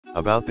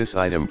About this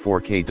item: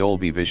 4K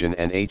Dolby Vision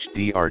and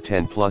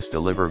HDR10 Plus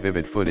deliver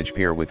vivid footage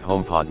pair with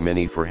HomePod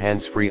Mini for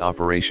hands-free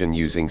operation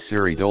using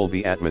Siri.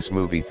 Dolby Atmos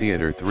Movie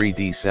Theater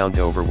 3D sound,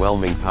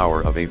 overwhelming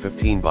power of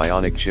A15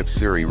 Bionic chip,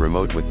 Siri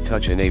remote with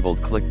touch-enabled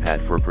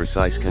clickpad for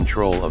precise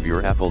control of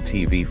your Apple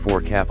TV.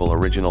 4K Apple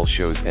original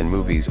shows and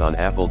movies on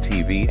Apple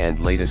TV and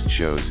latest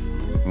shows,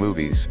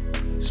 movies,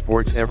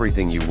 sports,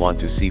 everything you want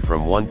to see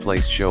from one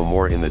place. Show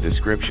more in the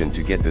description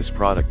to get this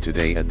product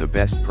today at the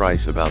best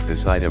price. About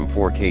this item: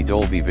 4K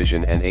Dolby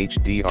Vision and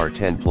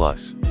HDR10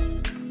 Plus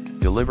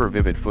deliver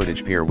vivid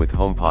footage pair with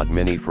HomePod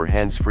Mini for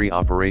hands-free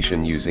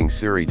operation using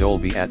Siri.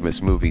 Dolby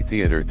Atmos Movie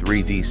Theater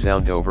 3D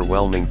sound,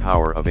 overwhelming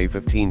power of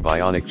A15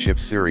 Bionic chip,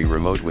 Siri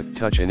remote with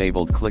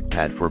touch-enabled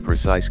clickpad for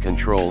precise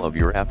control of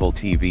your Apple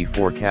TV.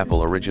 4K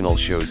Apple original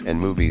shows and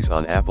movies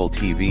on Apple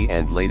TV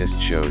and latest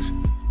shows,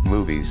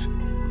 movies,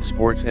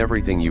 sports,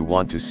 everything you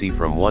want to see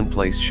from one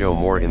place. Show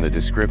more in the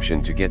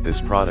description to get this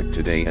product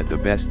today at the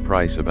best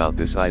price. About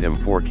this item: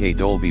 4K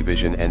Dolby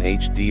Vision and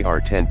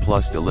HDR10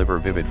 Plus deliver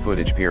vivid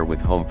footage pair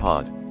with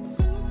HomePod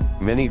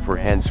Mini for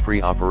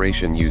hands-free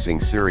operation using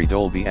Siri.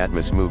 Dolby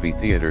Atmos Movie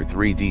Theater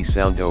 3D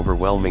sound,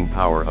 overwhelming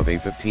power of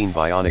A15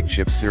 Bionic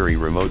chip, Siri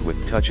remote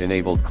with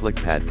touch-enabled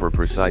clickpad for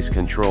precise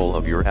control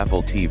of your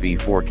Apple TV.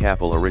 4K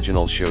Apple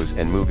original shows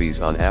and movies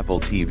on Apple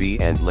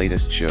TV and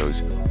latest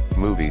shows,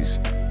 movies,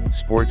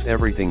 sports,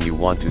 everything you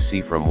want to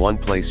see from one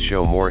place.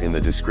 Show more in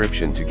the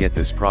description to get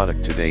this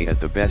product today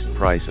at the best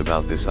price.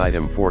 About this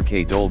item: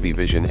 4K Dolby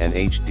Vision and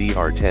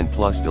HDR10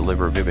 Plus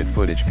deliver vivid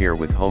footage pair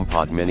with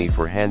HomePod Mini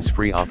for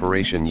hands-free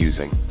operation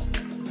using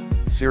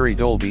Siri.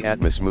 Dolby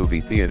Atmos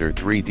Movie Theater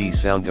 3D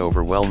sound,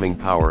 overwhelming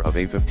power of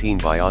A15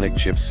 Bionic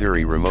chip,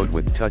 Siri remote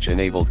with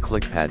touch-enabled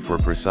clickpad for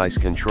precise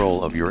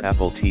control of your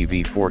Apple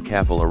TV. 4K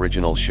Apple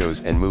original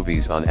shows and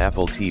movies on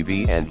Apple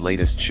TV and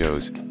latest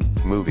shows,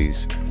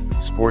 movies,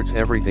 sports,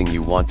 everything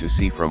you want to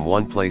see from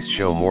one place.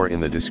 Show more in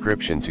the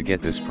description to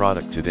get this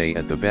product today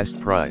at the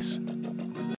best price.